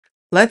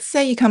Let's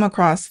say you come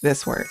across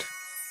this word.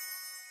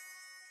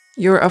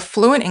 You're a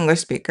fluent English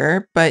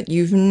speaker, but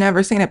you've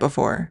never seen it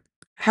before.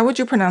 How would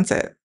you pronounce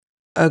it?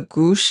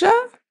 Agusha?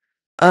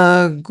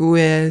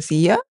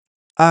 Aguesia?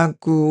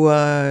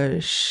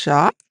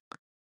 Aguasha?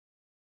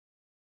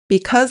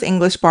 Because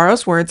English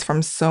borrows words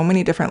from so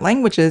many different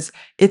languages,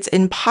 it's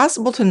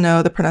impossible to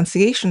know the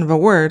pronunciation of a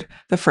word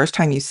the first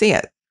time you see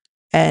it.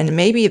 And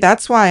maybe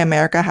that's why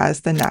America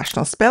has the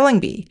National Spelling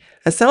Bee,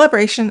 a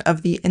celebration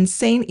of the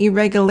insane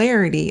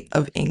irregularity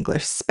of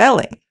English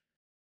spelling.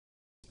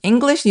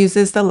 English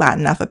uses the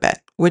Latin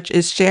alphabet, which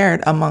is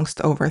shared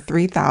amongst over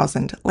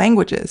 3,000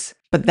 languages,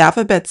 but the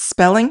alphabet's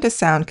spelling to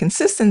sound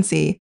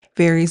consistency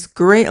varies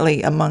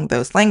greatly among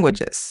those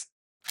languages.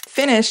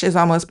 Finnish is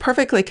almost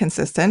perfectly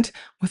consistent,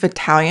 with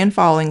Italian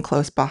following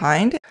close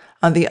behind.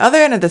 On the other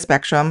end of the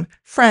spectrum,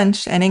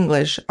 French and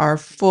English are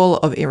full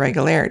of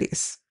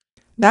irregularities.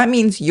 That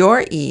means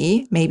your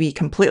E may be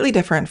completely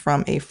different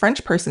from a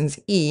French person's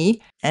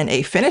E and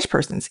a Finnish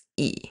person's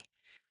E.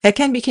 It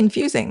can be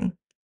confusing,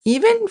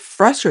 even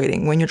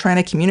frustrating when you're trying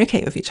to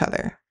communicate with each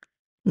other.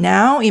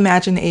 Now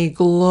imagine a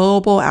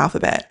global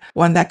alphabet,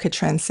 one that could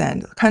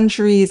transcend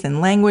countries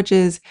and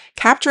languages,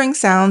 capturing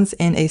sounds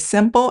in a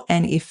simple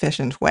and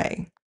efficient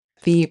way.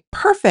 The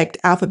perfect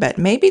alphabet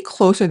may be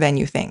closer than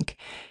you think,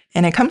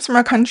 and it comes from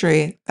a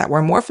country that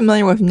we're more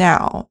familiar with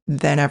now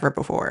than ever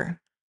before.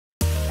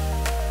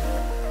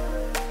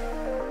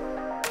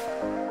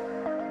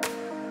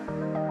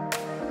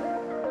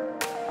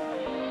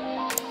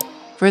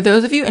 For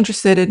those of you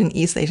interested in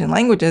East Asian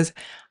languages,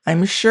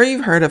 I'm sure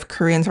you've heard of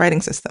Korean's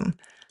writing system,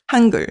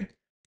 Hangeul.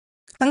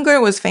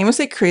 Hangeul was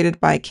famously created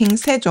by King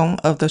Sejong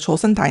of the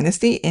Joseon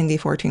dynasty in the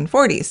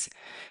 1440s.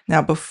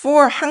 Now,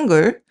 before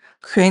Hangeul,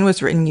 Korean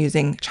was written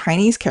using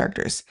Chinese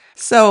characters.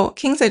 So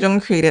King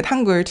Sejong created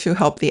Hangeul to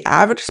help the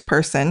average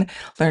person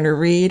learn to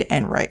read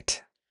and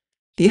write.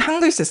 The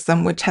Hangeul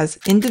system, which has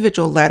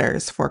individual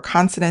letters for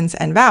consonants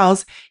and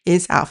vowels,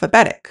 is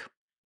alphabetic.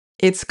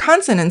 Its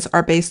consonants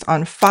are based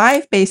on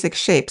 5 basic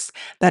shapes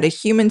that a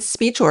human's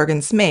speech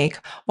organs make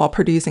while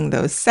producing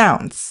those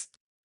sounds.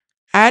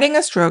 Adding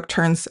a stroke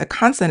turns a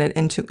consonant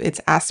into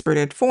its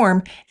aspirated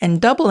form,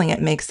 and doubling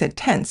it makes it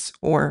tense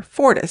or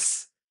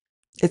fortis.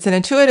 It's an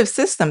intuitive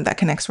system that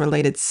connects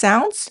related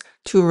sounds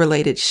to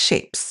related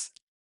shapes.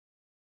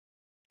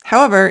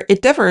 However,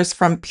 it differs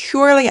from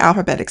purely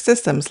alphabetic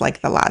systems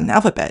like the Latin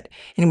alphabet,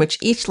 in which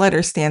each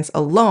letter stands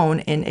alone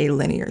in a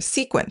linear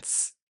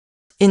sequence.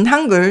 In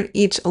Hangeul,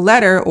 each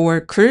letter or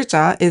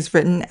글자 is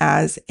written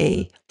as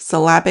a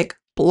syllabic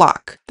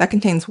block that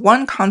contains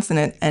one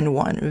consonant and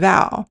one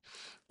vowel.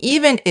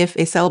 Even if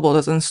a syllable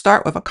doesn't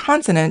start with a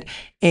consonant,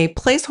 a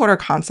placeholder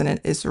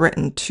consonant is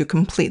written to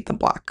complete the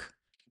block.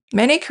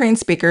 Many Korean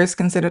speakers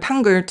consider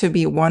Hangeul to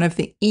be one of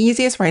the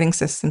easiest writing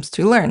systems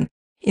to learn.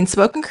 In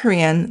spoken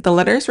Korean, the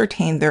letters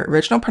retain their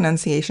original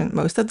pronunciation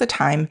most of the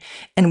time,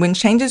 and when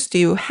changes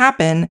do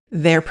happen,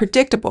 they're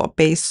predictable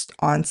based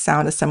on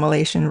sound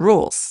assimilation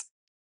rules.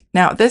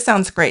 Now, this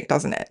sounds great,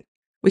 doesn't it?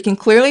 We can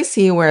clearly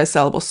see where a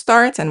syllable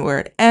starts and where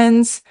it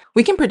ends.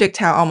 We can predict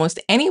how almost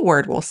any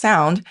word will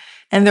sound,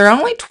 and there are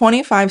only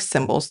 25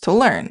 symbols to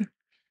learn.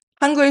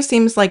 Hangeul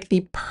seems like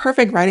the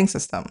perfect writing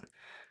system,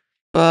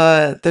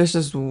 but there's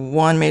just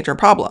one major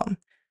problem.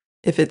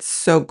 If it's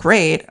so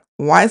great,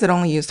 why is it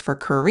only used for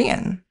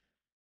Korean?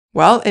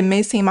 Well, it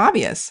may seem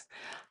obvious.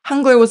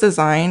 Hangeul was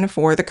designed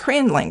for the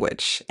Korean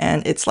language,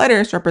 and its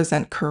letters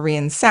represent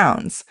Korean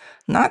sounds,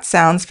 not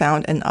sounds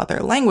found in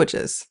other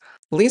languages,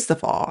 least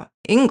of all,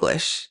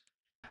 English.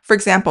 For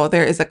example,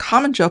 there is a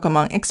common joke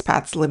among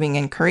expats living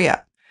in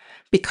Korea.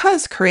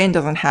 Because Korean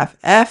doesn't have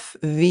F,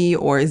 V,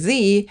 or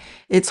Z,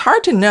 it's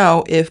hard to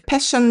know if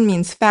passion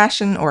means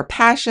fashion or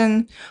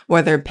passion,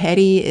 whether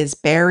petty is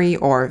berry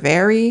or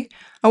very,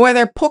 or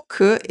whether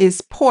poku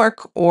is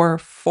pork or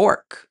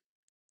fork.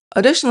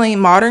 Additionally,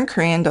 modern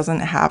Korean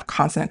doesn't have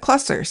consonant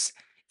clusters.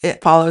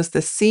 It follows the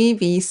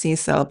CVC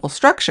syllable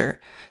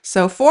structure,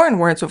 so foreign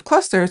words with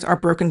clusters are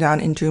broken down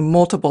into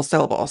multiple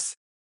syllables.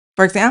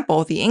 For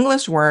example, the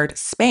English word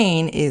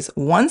Spain is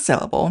 1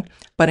 syllable,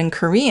 but in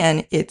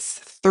Korean it's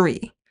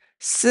 3.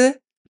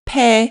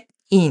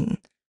 S-pe-in,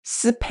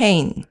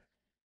 Spain.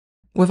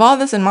 With all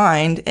this in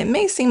mind, it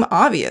may seem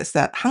obvious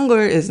that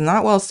Hangeul is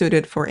not well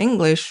suited for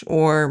English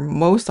or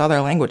most other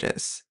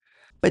languages.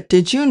 But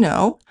did you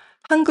know?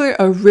 Hangeul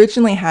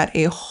originally had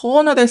a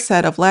whole other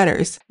set of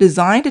letters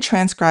designed to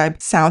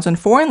transcribe sounds in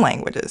foreign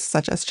languages,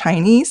 such as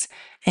Chinese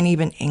and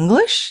even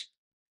English?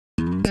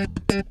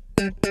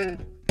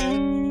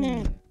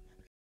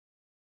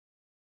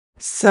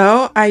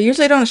 So, I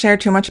usually don't share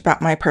too much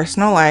about my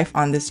personal life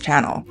on this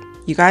channel.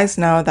 You guys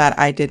know that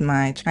I did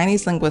my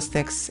Chinese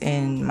linguistics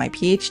in my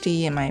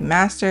PhD and my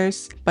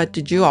master's, but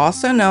did you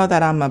also know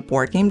that I'm a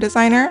board game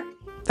designer?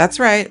 That's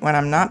right, when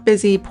I'm not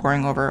busy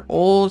poring over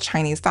old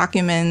Chinese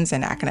documents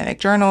and academic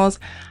journals,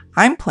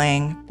 I'm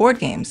playing board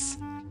games.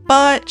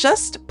 But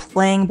just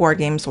playing board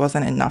games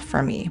wasn't enough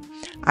for me.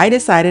 I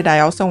decided I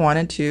also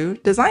wanted to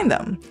design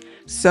them.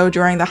 So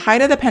during the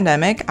height of the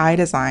pandemic, I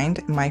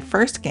designed my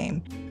first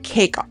game,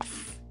 Cake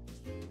Off.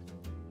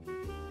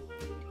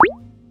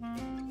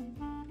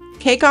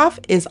 Cake Off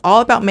is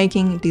all about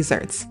making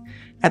desserts.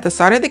 At the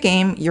start of the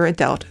game, you're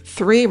dealt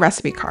 3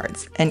 recipe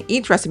cards, and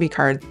each recipe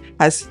card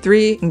has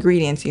 3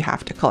 ingredients you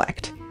have to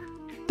collect.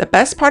 The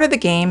best part of the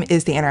game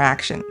is the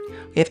interaction.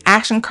 We have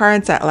action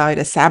cards that allow you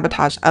to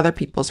sabotage other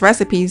people's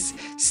recipes,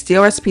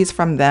 steal recipes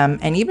from them,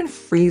 and even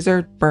freeze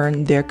or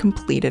burn their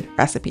completed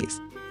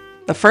recipes.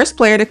 The first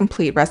player to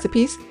complete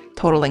recipes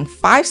totaling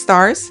 5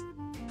 stars,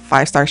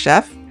 5-star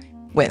chef,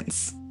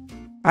 wins.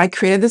 I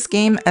created this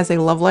game as a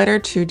love letter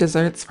to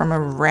desserts from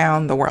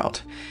around the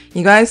world.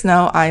 You guys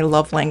know I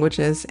love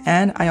languages,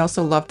 and I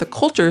also love the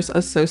cultures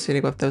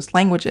associated with those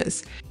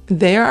languages.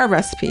 There are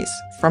recipes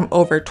from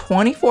over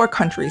 24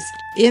 countries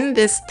in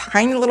this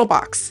tiny little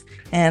box,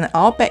 and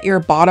I'll bet your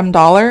bottom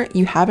dollar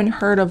you haven't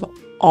heard of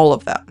all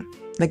of them.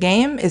 The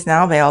game is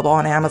now available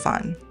on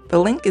Amazon. The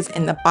link is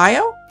in the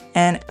bio,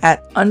 and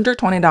at under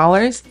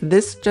 $20,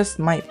 this just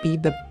might be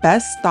the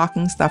best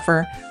stocking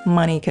stuffer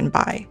money can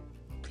buy.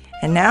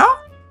 And now,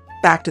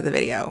 back to the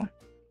video.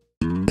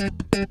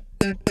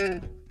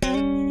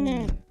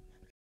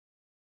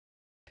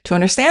 To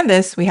understand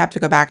this, we have to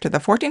go back to the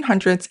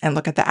 1400s and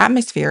look at the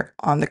atmosphere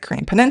on the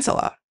Korean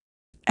peninsula.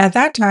 At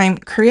that time,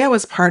 Korea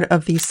was part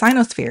of the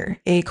Sinosphere,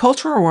 a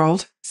cultural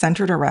world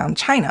centered around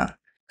China.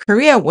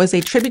 Korea was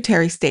a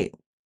tributary state,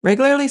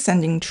 regularly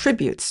sending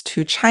tributes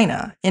to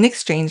China in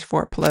exchange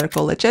for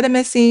political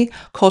legitimacy,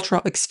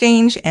 cultural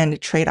exchange, and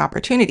trade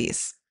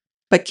opportunities.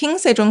 But King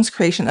Sejong's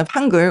creation of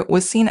Hangul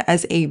was seen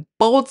as a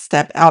bold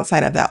step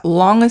outside of that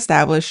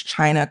long-established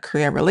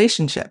China-Korea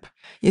relationship.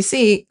 You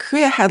see,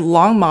 Korea had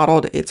long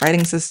modeled its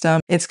writing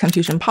system, its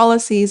Confucian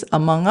policies,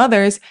 among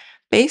others,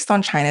 based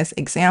on China's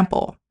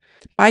example.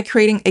 By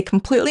creating a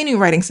completely new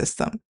writing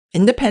system,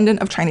 independent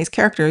of Chinese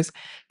characters,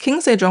 King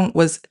Sejong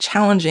was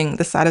challenging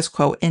the status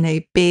quo in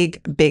a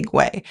big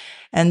way.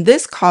 And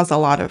this caused a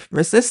lot of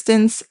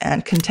resistance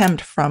and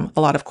contempt from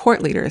a lot of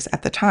court leaders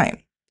at the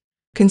time.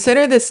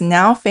 Consider this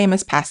now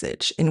famous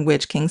passage in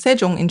which King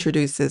Sejong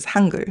introduces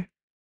Hangul.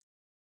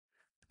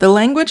 The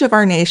language of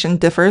our nation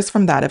differs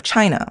from that of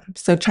China,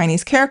 so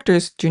Chinese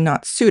characters do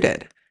not suit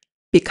it.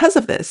 Because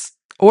of this,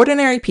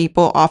 ordinary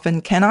people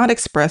often cannot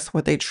express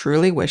what they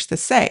truly wish to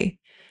say.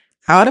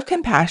 Out of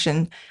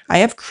compassion, I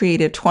have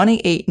created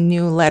 28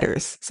 new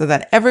letters so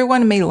that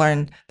everyone may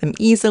learn them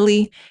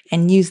easily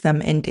and use them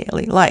in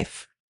daily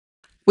life.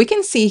 We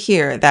can see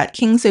here that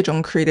King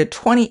Sejong created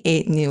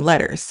 28 new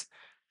letters.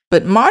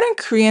 But modern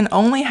Korean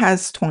only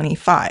has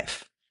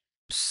 25.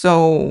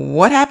 So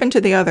what happened to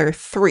the other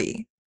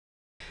 3?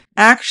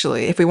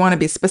 Actually, if we want to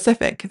be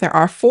specific, there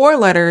are 4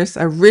 letters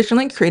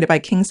originally created by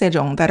King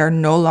Sejong that are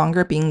no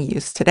longer being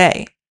used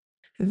today.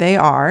 They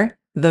are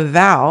the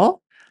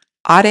vowel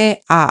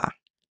are-a.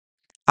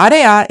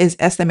 Are-a is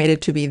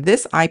estimated to be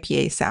this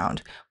IPA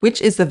sound,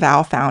 which is the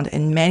vowel found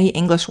in many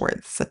English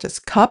words such as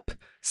cup,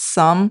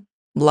 some,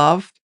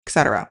 love,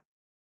 etc.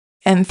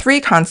 And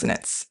 3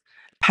 consonants,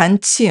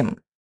 반침.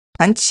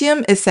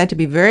 Hancheum is said to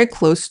be very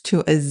close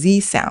to a Z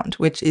sound,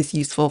 which is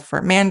useful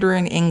for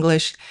Mandarin,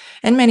 English,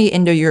 and many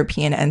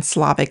Indo-European and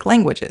Slavic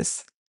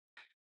languages.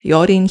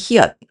 Yorin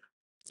hiot.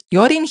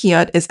 Yorin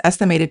hiot is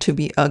estimated to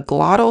be a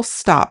glottal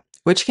stop,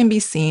 which can be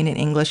seen in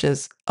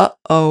English's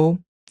uh-oh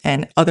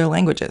and other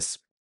languages.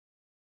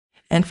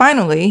 And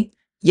finally,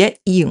 yet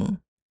ing.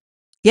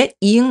 Yet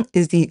ing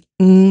is the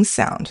ng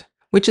sound,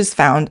 which is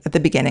found at the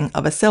beginning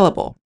of a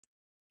syllable.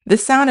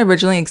 This sound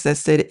originally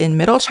existed in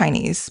Middle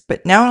Chinese,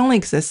 but now only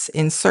exists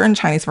in certain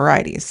Chinese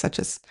varieties, such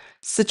as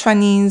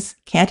Sichuanese,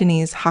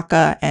 Cantonese,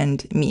 Hakka,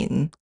 and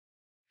Min.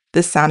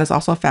 This sound is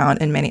also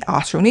found in many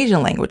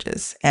Austronesian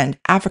languages and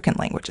African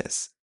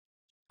languages.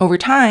 Over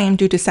time,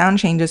 due to sound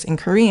changes in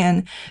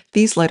Korean,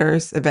 these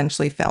letters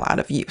eventually fell out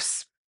of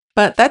use.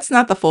 But that's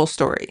not the full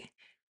story.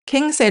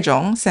 King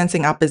Sejong,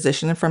 sensing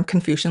opposition from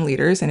Confucian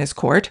leaders in his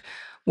court,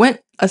 went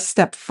a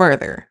step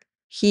further.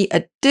 He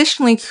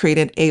additionally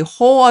created a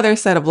whole other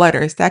set of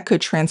letters that could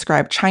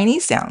transcribe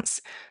Chinese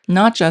sounds,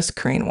 not just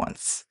Korean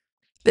ones.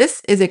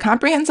 This is a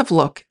comprehensive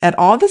look at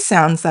all the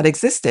sounds that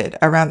existed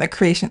around the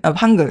creation of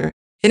Hangul.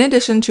 In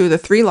addition to the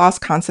 3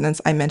 lost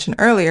consonants I mentioned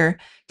earlier,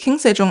 King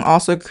Sejong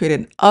also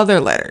created other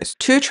letters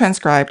to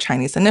transcribe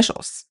Chinese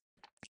initials.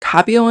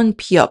 가벼운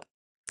피업,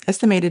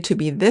 estimated to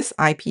be this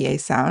IPA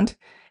sound,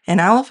 an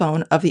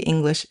allophone of the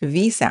English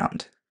V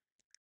sound.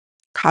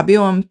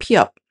 가벼운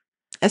피업,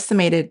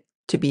 estimated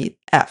to be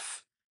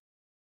F.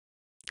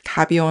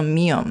 가벼운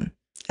미음,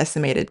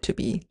 estimated to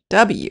be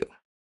W.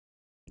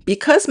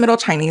 Because Middle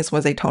Chinese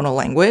was a tonal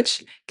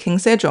language, King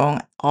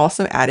Sejong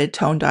also added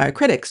tone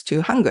diacritics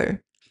to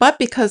Hangul. But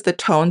because the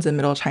tones in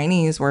Middle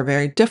Chinese were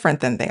very different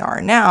than they are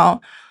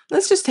now,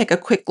 let's just take a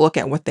quick look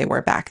at what they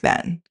were back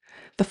then.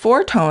 The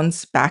 4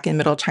 tones back in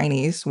Middle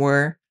Chinese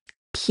were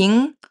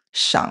ping,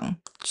 shang,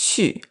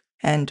 qu,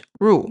 and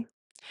ru.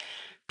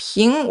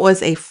 Ping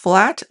was a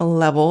flat,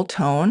 level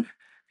tone.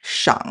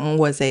 Shang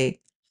was a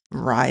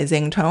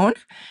rising tone.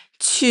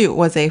 Qu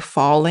was a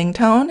falling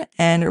tone.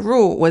 And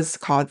ru was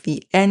called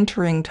the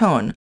entering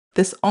tone.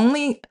 This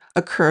only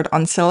occurred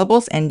on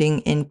syllables ending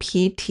in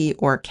P, T,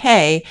 or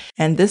K,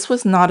 and this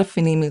was not a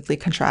phonemically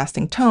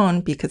contrasting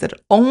tone because it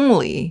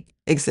only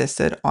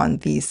existed on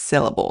these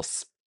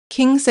syllables.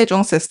 King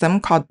Sejong's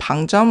system, called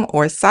pangjum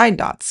or side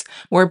dots,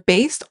 were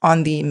based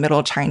on the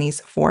Middle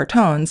Chinese four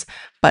tones,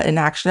 but in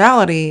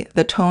actuality,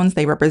 the tones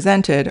they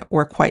represented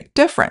were quite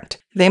different.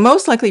 They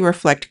most likely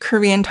reflect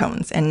Korean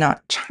tones and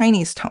not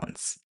Chinese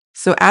tones.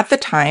 So at the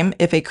time,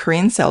 if a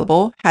Korean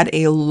syllable had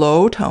a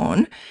low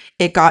tone,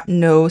 it got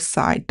no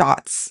side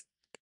dots.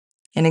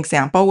 An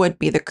example would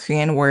be the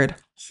Korean word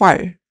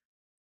hwal,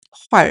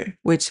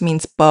 which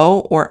means bow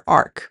or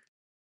arc.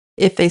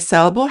 If a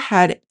syllable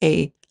had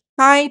a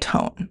high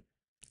tone,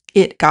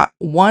 it got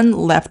one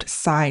left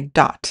side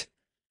dot.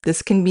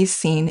 This can be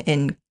seen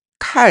in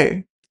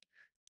칼,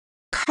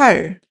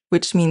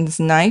 which means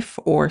knife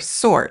or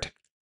sword.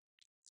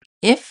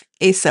 If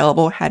a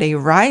syllable had a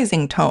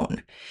rising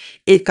tone,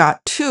 it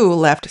got two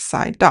left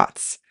side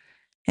dots.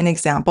 An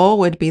example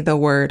would be the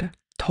word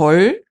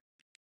돌,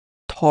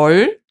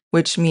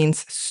 which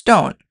means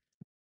stone.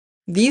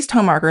 These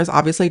tone markers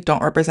obviously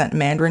don't represent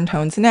Mandarin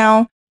tones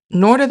now,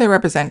 nor do they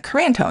represent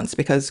Korean tones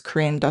because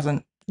Korean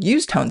doesn't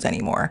use tones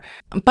anymore.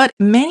 But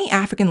many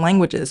African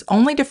languages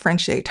only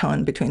differentiate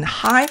tone between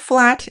high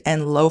flat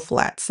and low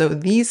flat, so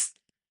these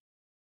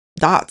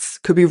dots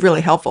could be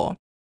really helpful.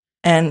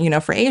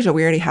 And, for Asia,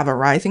 we already have a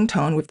rising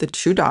tone with the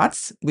two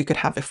dots. We could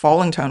have a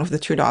falling tone with the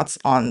two dots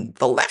on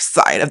the left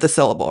side of the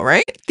syllable,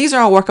 right? These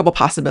are all workable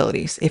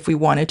possibilities if we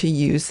wanted to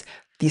use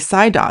these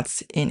side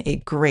dots in a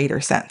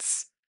greater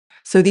sense.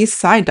 So these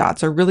side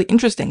dots are really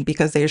interesting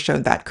because they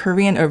showed that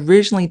Korean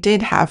originally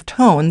did have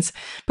tones,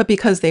 but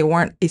because they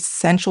weren't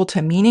essential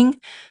to meaning,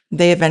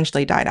 they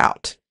eventually died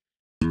out.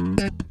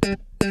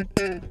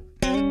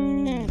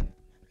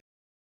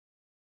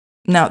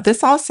 Now,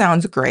 this all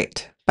sounds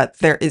great, but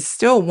there is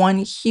still one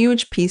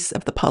huge piece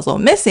of the puzzle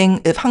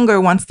missing if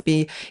Hangul wants to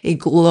be a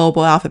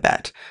global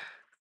alphabet.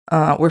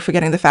 We're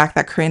forgetting the fact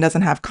that Korean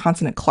doesn't have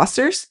consonant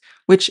clusters,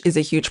 which is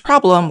a huge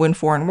problem when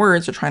foreign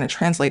words are trying to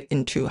translate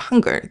into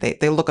Hangul.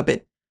 They look a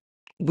bit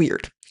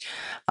weird.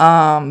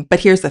 But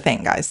here's the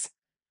thing, guys.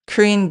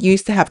 Korean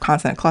used to have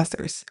consonant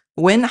clusters.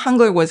 When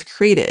Hangul was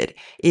created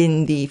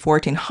in the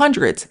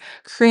 1400s,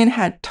 Korean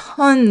had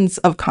tons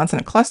of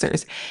consonant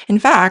clusters. In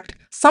fact,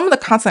 some of the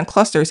consonant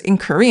clusters in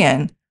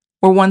Korean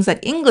were ones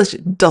that English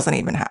doesn't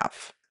even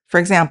have. For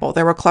example,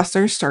 there were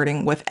clusters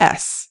starting with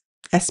S,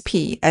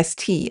 SP,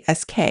 ST,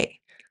 SK.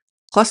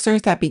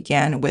 Clusters that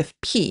began with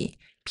P,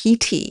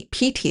 PT,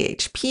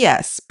 PTH,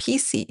 PS,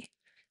 PC.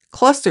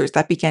 Clusters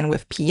that began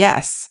with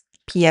PS,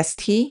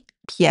 PST,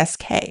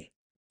 PSK.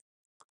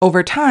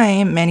 Over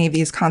time, many of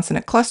these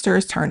consonant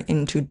clusters turn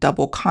into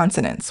double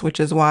consonants, which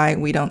is why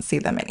we don't see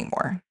them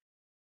anymore.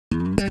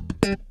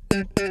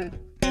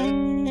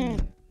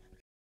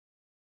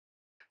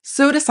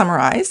 So to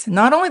summarize,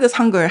 not only does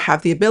Hangul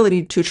have the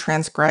ability to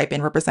transcribe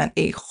and represent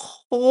a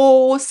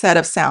whole set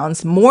of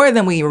sounds more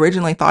than we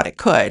originally thought it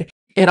could,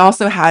 it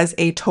also has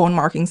a tone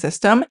marking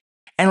system,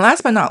 and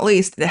last but not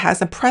least, it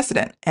has a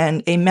precedent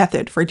and a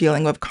method for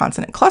dealing with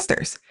consonant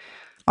clusters.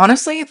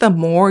 Honestly, the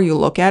more you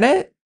look at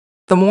it,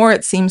 the more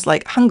it seems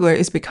like Hangul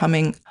is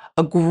becoming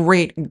a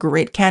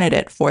great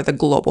candidate for the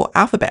global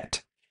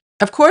alphabet.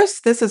 Of course,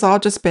 this has all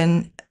just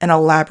been an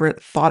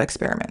elaborate thought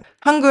experiment.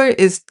 Hangul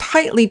is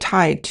tightly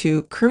tied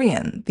to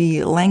Korean,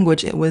 the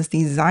language it was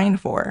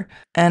designed for.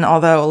 And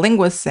although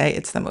linguists say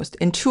it's the most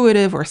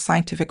intuitive or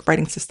scientific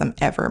writing system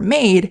ever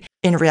made,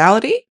 in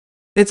reality,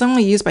 it's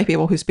only used by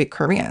people who speak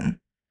Korean.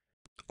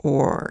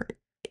 Or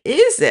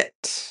is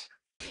it?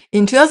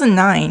 In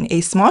 2009,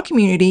 a small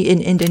community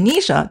in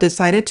Indonesia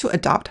decided to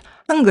adopt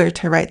Hangul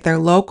to write their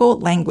local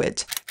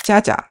language,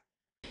 Jaja.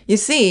 You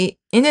see,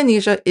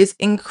 Indonesia is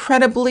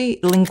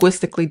incredibly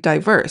linguistically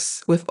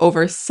diverse, with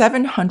over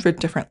 700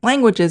 different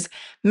languages,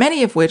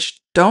 many of which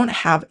don't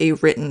have a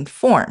written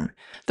form.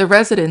 The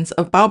residents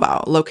of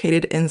Baobao,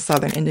 located in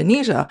southern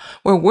Indonesia,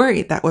 were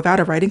worried that without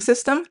a writing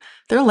system,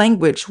 their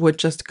language would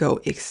just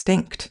go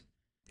extinct.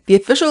 The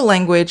official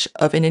language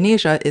of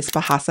Indonesia is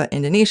Bahasa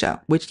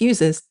Indonesia, which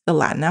uses the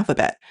Latin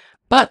alphabet.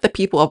 But the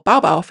people of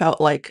Baobao felt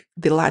like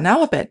the Latin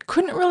alphabet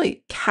couldn't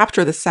really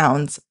capture the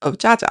sounds of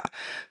Jaja,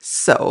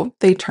 so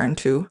they turned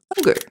to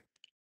Hangul.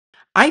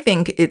 I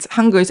think it's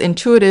Hangul's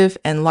intuitive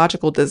and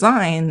logical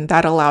design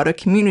that allowed a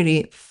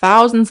community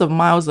thousands of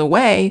miles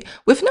away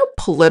with no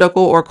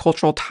political or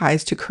cultural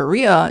ties to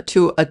Korea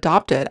to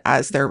adopt it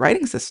as their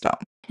writing system.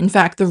 In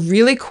fact, the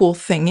really cool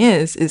thing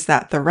is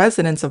that the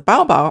residents of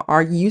Baobao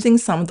are using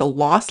some of the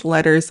lost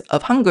letters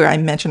of Hangul I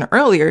mentioned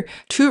earlier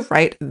to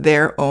write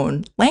their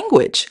own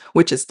language,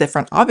 which is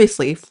different,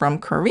 obviously, from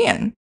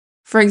Korean.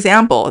 For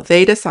example,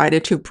 they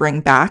decided to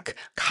bring back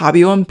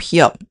가벼운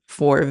비읍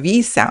for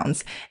V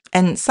sounds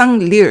and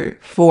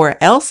쌍lir for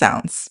L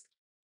sounds.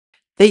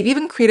 They've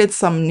even created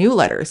some new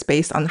letters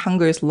based on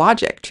Hangul's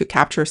logic to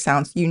capture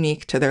sounds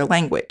unique to their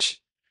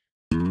language.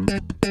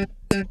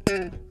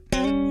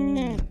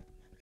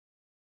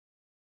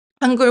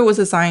 Hangul was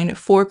designed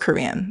for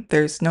Korean.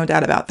 There's no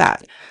doubt about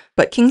that.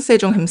 But King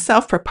Sejong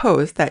himself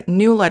proposed that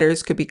new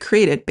letters could be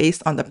created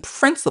based on the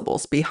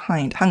principles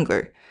behind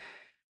Hangul.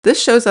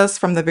 This shows us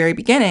from the very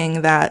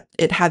beginning that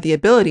it had the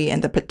ability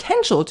and the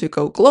potential to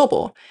go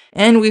global,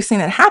 and we've seen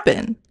it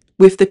happen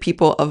with the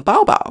people of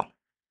Baobao.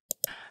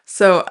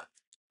 So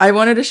I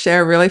wanted to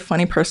share a really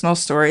funny personal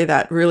story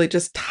that really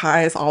just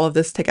ties all of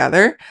this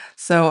together.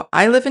 So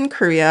I live in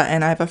Korea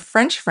and I have a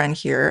French friend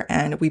here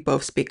and we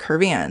both speak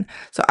Korean.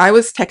 So I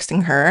was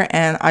texting her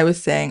and I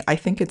was saying, I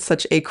think it's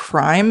such a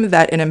crime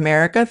that in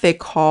America they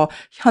call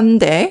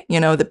Hyundai,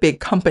 the big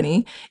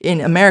company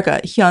in America,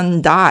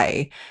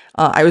 Hyundai.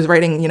 I was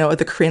writing,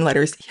 the Korean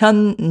letters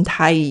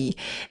Hyundai.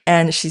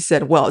 And she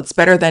said, well, it's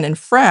better than in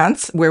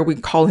France where we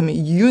call him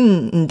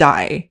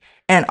Hyundai.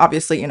 And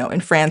obviously, in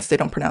France, they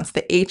don't pronounce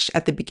the H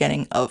at the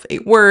beginning of a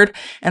word.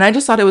 And I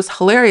just thought it was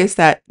hilarious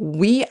that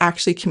we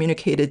actually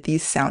communicated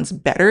these sounds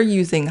better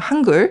using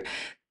Hangul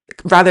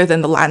rather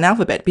than the Latin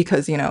alphabet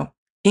because,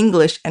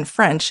 English and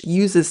French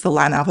uses the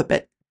Latin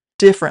alphabet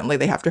differently.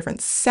 They have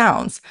different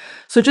sounds.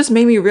 So it just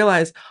made me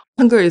realize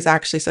Hangul is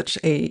actually such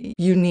a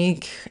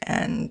unique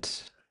and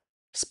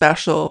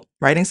special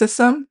writing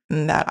system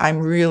and that I'm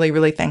really,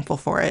 really thankful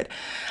for it.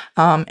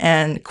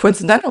 And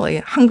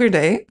coincidentally,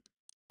 Hangul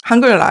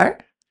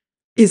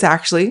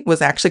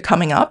was actually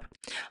coming up.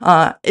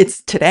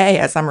 It's today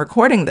as I'm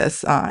recording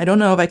this. I don't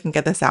know if I can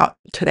get this out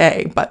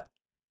today, but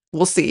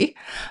we'll see.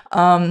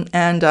 So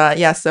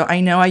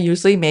I know I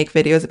usually make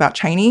videos about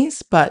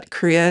Chinese, but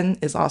Korean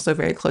is also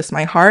very close to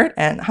my heart.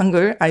 And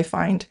Hangul, I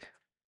find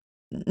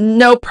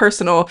no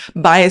personal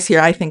bias here.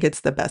 I think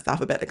it's the best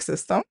alphabetic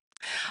system.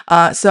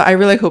 So I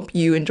really hope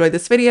you enjoyed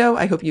this video.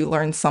 I hope you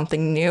learned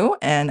something new,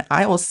 and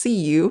I will see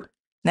you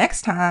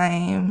next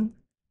time.